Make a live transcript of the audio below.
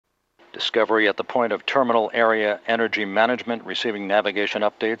Discovery at the point of terminal area energy management, receiving navigation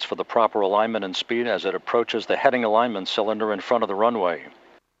updates for the proper alignment and speed as it approaches the heading alignment cylinder in front of the runway.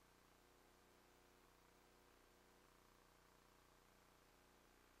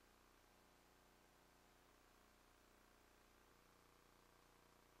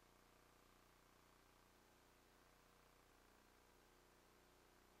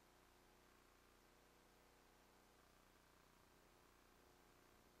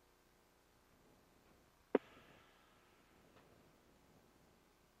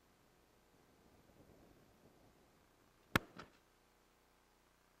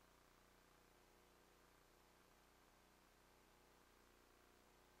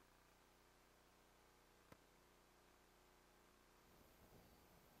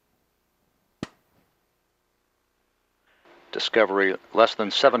 Discovery less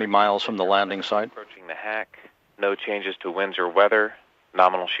than 70 miles from the landing site. Approaching the hack. No changes to winds or weather.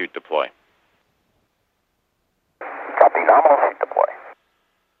 Nominal chute deploy. Copy, nominal chute deploy.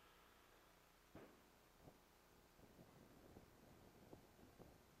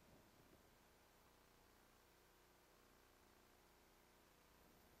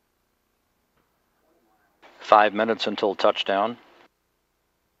 Five minutes until touchdown.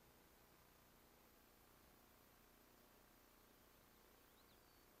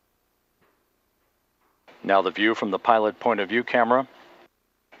 Now the view from the pilot point of view camera,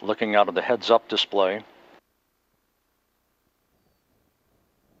 looking out of the heads-up display.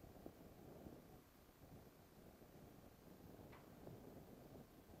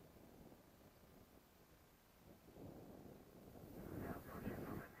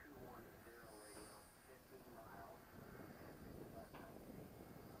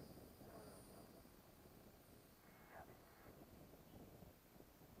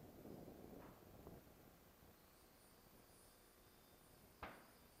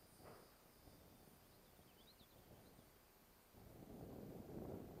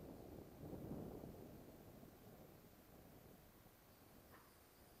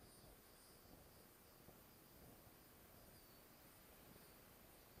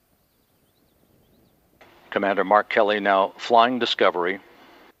 Commander Mark Kelly now flying Discovery.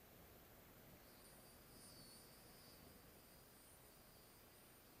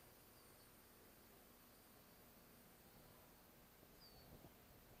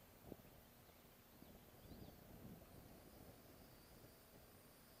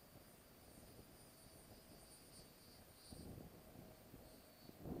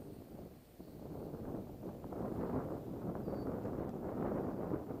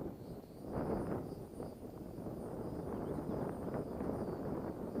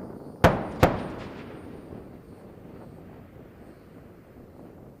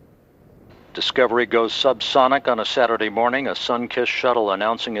 Discovery goes subsonic on a Saturday morning, a sun-kissed shuttle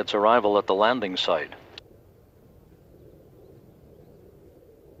announcing its arrival at the landing site.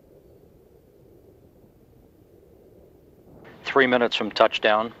 Three minutes from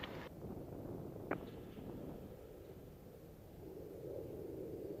touchdown.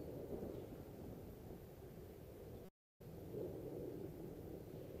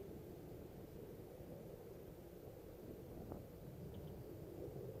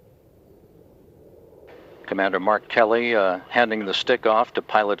 Commander Mark Kelly handing the stick off to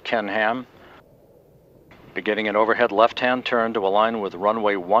pilot Ken Ham, beginning an overhead left-hand turn to align with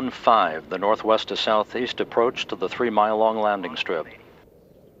runway 15, the northwest to southeast approach to the 3-mile-long landing strip.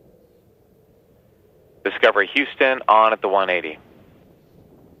 Discovery Houston, on at the 180.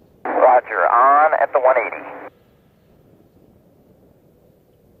 Roger, on at the 180.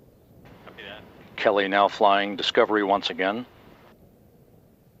 Copy that. Kelly now flying Discovery once again.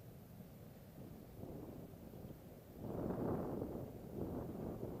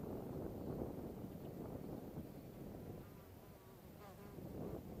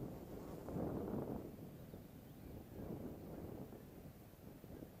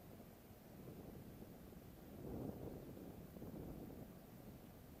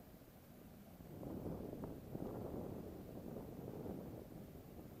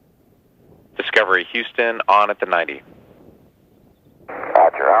 Discovery Houston, on at the 90.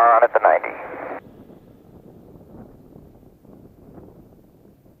 Roger, on at the 90.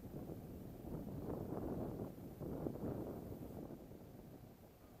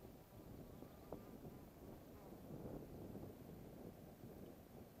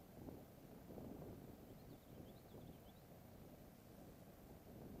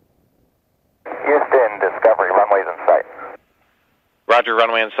 Houston, Discovery, runway's in sight. Roger,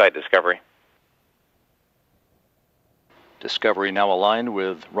 runway in sight, Discovery. Discovery now aligned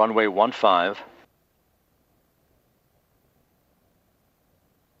with runway 15.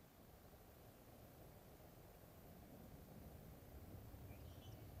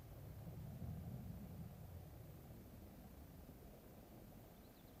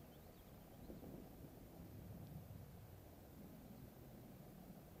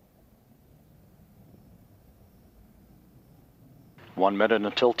 1 minute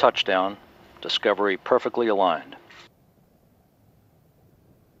until touchdown. Discovery perfectly aligned.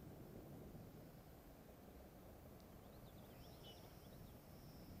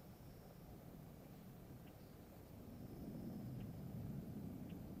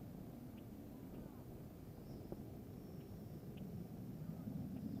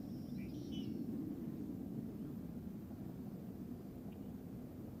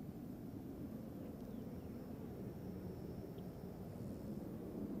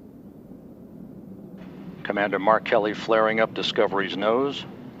 Commander Mark Kelly flaring up Discovery's nose.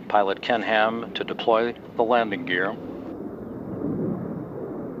 Pilot Ken Ham to deploy the landing gear.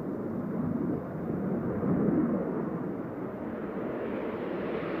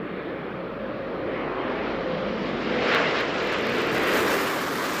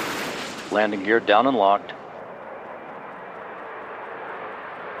 Landing gear down and locked.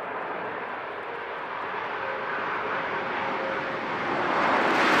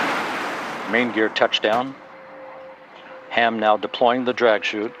 Main gear touchdown. Ham now deploying the drag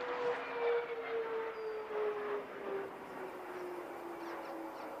chute.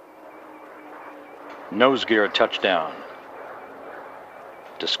 Nose gear touchdown.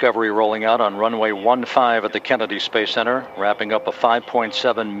 Discovery rolling out on runway 15 at the Kennedy Space Center, wrapping up a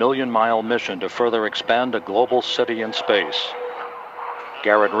 5.7 million mile mission to further expand a global city in space.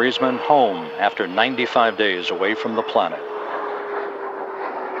 Garrett Reisman home after 95 days away from the planet.